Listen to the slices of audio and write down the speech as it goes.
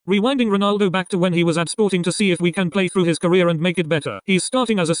Rewinding Ronaldo back to when he was at Sporting to see if we can play through his career and make it better. He's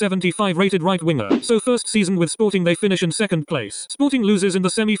starting as a 75 rated right winger. So first season with Sporting they finish in 2nd place. Sporting loses in the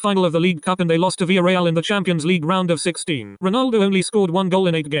semi-final of the League Cup and they lost to Villarreal in the Champions League round of 16. Ronaldo only scored 1 goal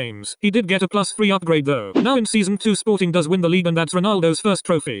in 8 games. He did get a +3 upgrade though. Now in season 2 Sporting does win the league and that's Ronaldo's first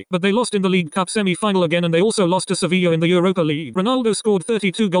trophy. But they lost in the League Cup semi-final again and they also lost to Sevilla in the Europa League. Ronaldo scored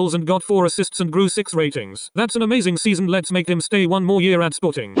 32 goals and got 4 assists and grew 6 ratings. That's an amazing season. Let's make him stay 1 more year at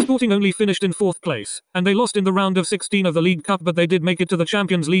Sporting. Sporting only finished in 4th place, and they lost in the round of 16 of the League Cup but they did make it to the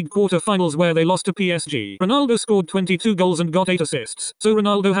Champions League quarter-finals where they lost to PSG. Ronaldo scored 22 goals and got 8 assists. So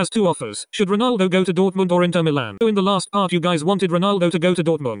Ronaldo has 2 offers. Should Ronaldo go to Dortmund or Inter Milan? So in the last part you guys wanted Ronaldo to go to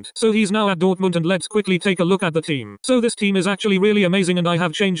Dortmund. So he's now at Dortmund and let's quickly take a look at the team. So this team is actually really amazing and I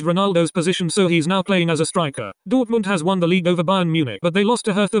have changed Ronaldo's position so he's now playing as a striker. Dortmund has won the league over Bayern Munich but they lost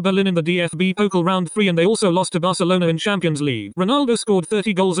to Hertha Berlin in the DFB Pokal round 3 and they also lost to Barcelona in Champions League. Ronaldo scored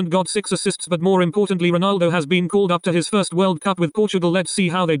 30 goals and got 6 assists but more importantly Ronaldo has been called up to his first World Cup with Portugal. Let's see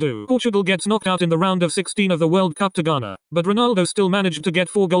how they do. Portugal gets knocked out in the round of 16 of the World Cup to Ghana, but Ronaldo still managed to get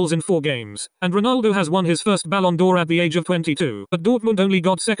 4 goals in 4 games, and Ronaldo has won his first Ballon d'Or at the age of 22. But Dortmund only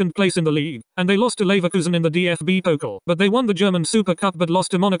got 2nd place in the league, and they lost to Leverkusen in the DFB Pokal, but they won the German Super Cup but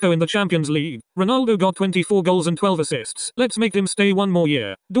lost to Monaco in the Champions League. Ronaldo got 24 goals and 12 assists. Let's make him stay 1 more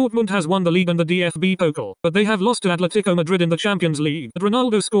year. Dortmund has won the league and the DFB Pokal, but they have lost to Atletico Madrid in the Champions League. But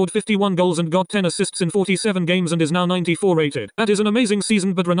Ronaldo scored 51 goals and got 10 assists in 47 games and is now 94 rated. That is an amazing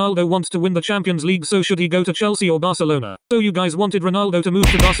season but Ronaldo wants to win the Champions League so should he go to Chelsea or Barcelona? So you guys wanted Ronaldo to move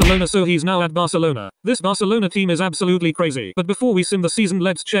to Barcelona so he's now at Barcelona. This Barcelona team is absolutely crazy. But before we sim the season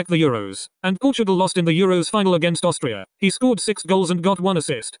let's check the Euros. And Portugal lost in the Euros final against Austria. He scored 6 goals and got 1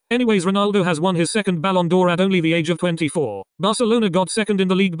 assist. Anyways Ronaldo has won his 2nd Ballon d'Or at only the age of 24. Barcelona got 2nd in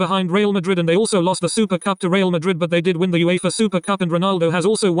the league behind Real Madrid and they also lost the Super Cup to Real Madrid but they did win the UEFA Super Cup and Ronaldo has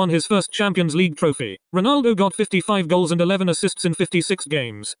also won his first Champions League trophy. Ronaldo got 55 goals and 11 assists in 56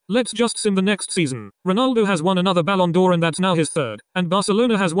 games. Let's just sim the next season. Ronaldo has won another Ballon d'Or and that's now his 3rd. And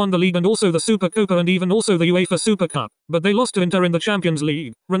Barcelona has won the league and also the Super Copa and even also the UEFA Super Cup. But they lost to Inter in the Champions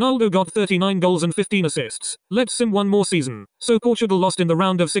League. Ronaldo got 39 goals and 15 assists. Let's sim 1 more season. So Portugal lost in the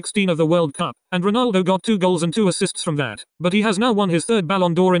round of 16 of the World Cup, and Ronaldo got 2 goals and 2 assists from that. But he has now won his 3rd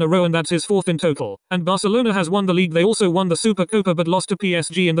Ballon d'Or in a row and that's his 4th in total. And Barcelona has won the league. They also won the Super Copa but lost to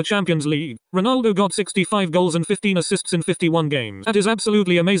PSG in the Champions League. Ronaldo got 65 goals and 15 assists in 51 games. That is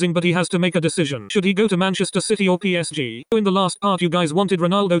absolutely amazing but he has to make a decision. Should he go to Manchester City or PSG? So in the last part you guys wanted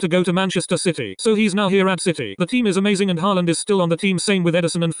Ronaldo to go to Manchester City. So he's now here at City. The team is amazing and Haaland is still on the team, same with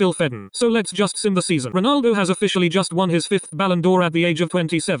Ederson and Phil Foden. So let's just sim the season. Ronaldo has officially just won his 5th Ballon d'Or at the age of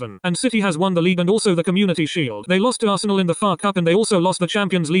 27. And City has won the league and also the Community Shield. They lost to Arsenal in the FA Cup and they also lost the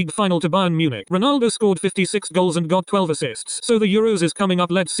Champions League final to Bayern Munich. Ronaldo scored 56 goals and got 12 assists. So the Euros is coming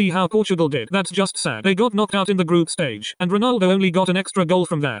up. Let's see how Portugal did. That's just sad. They got knocked out in the group stage, and Ronaldo only got an extra goal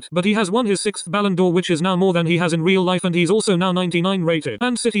from that. But he has won his 6th Ballon d'Or which is now more than he has in real life and he's also now 99 rated.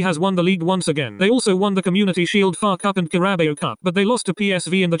 And City has won the league once again. They also won the Community Shield, FA Cup and Carabao Cup, but they lost to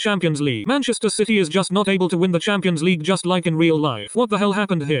PSV in the Champions League. Manchester City is just not able to win the Champions League just like in real life. What the hell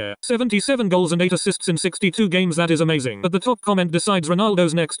happened here? 77 goals and 8 assists in 62 games, that is amazing. But the top comment decides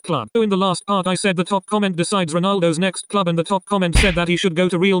Ronaldo's next club. So in the last part I said the top comment decides Ronaldo's next club and the top comment said that he should go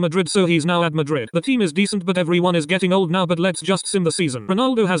to Real Madrid so he's now at Madrid. The team is decent but everyone is getting old now, but let's just sim the season.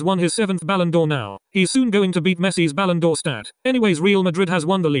 Ronaldo has won his 7th Ballon d'Or now. He's soon going to beat Messi's Ballon d'Or stat. Anyways Real Madrid has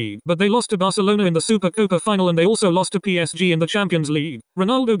won the league, but they lost to Barcelona in the Super Copa final and they also lost to PSG in the Champions League.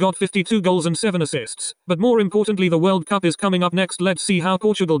 Ronaldo got 52 goals and 7 assists. But more importantly the World Cup is coming up next. Let's see how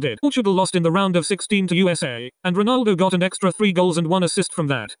Portugal did. Portugal lost in the round of 16 to USA, and Ronaldo got an extra 3 goals and 1 assist from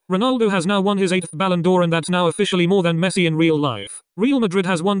that. Ronaldo has now won his 8th Ballon d'Or and that's now officially more than Messi in real life. Real Madrid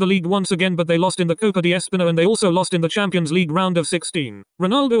has won the league once again but they lost in the Copa de Espina and they also lost in the Champions League round of 16.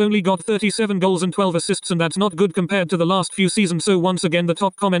 Ronaldo only got 37 goals and 12 assists and that's not good compared to the last few seasons, so once again the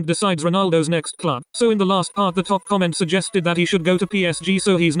top comment decides Ronaldo's next club. So in the last part the top comment suggested that he should go to PSG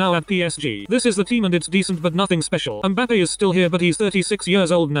so he's now at PSG. This is the team and it's decent but nothing special. Mbappe is still here but he's 36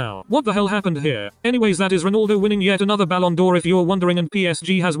 years old now. What the hell happened here? Anyways that is Ronaldo winning yet another Ballon d'Or if you're wondering, and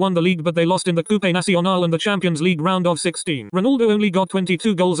PSG has won the league but they lost in the Coupe Nationale and the Champions League round of 16. Ronaldo only got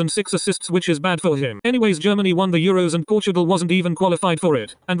 22 goals and 6 assists which is bad for him. Anyways Germany won the Euros and Portugal wasn't even qualified for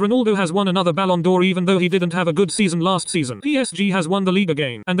it. And Ronaldo has won another Ballon d'Or even though he didn't have a good season last season. PSG has won the league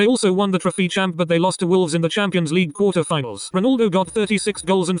again, and they also won the Trophy Champ but they lost to Wolves in the Champions League quarter-finals. Ronaldo got 36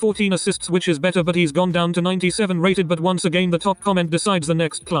 goals and 14 assists which is better but he's gone down to 97 rated, but once again the top comment decides the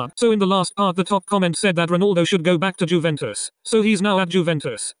next club. So in the last part the top comment said that Ronaldo should go back to Juventus. So he's now at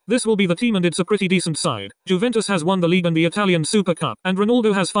Juventus. This will be the team and it's a pretty decent side. Juventus has won the league and the Italian Super Super Cup. And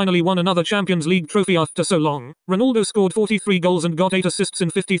Ronaldo has finally won another Champions League trophy after so long. Ronaldo scored 43 goals and got 8 assists in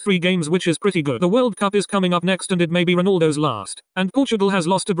 53 games, which is pretty good. The World Cup is coming up next and it may be Ronaldo's last. And Portugal has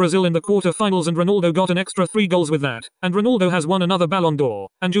lost to Brazil in the quarter-finals and Ronaldo got an extra 3 goals with that. And Ronaldo has won another Ballon d'Or.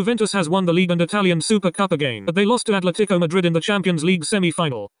 And Juventus has won the league and Italian Super Cup again. But they lost to Atletico Madrid in the Champions League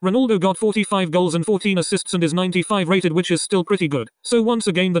semi-final. Ronaldo got 45 goals and 14 assists and is 95 rated, which is still pretty good. So once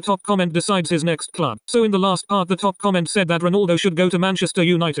again the top comment decides his next club. So in the last part the top comment said that Ronaldo should go to Manchester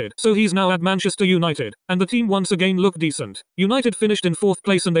United. So he's now at Manchester United. And the team once again looked decent. United finished in 4th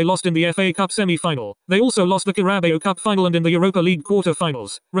place and they lost in the FA Cup semi-final. They also lost the Carabao Cup final and in the Europa League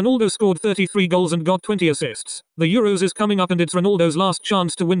quarter-finals. Ronaldo scored 33 goals and got 20 assists. The Euros is coming up and it's Ronaldo's last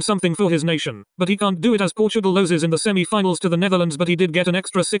chance to win something for his nation. But he can't do it as Portugal loses in the semi-finals to the Netherlands, but he did get an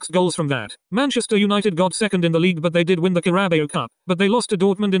extra 6 goals from that. Manchester United got second in the league but they did win the Carabao Cup. But they lost to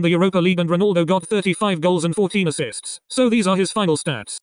Dortmund in the Europa League and Ronaldo got 35 goals and 14 assists. So these are his final stats.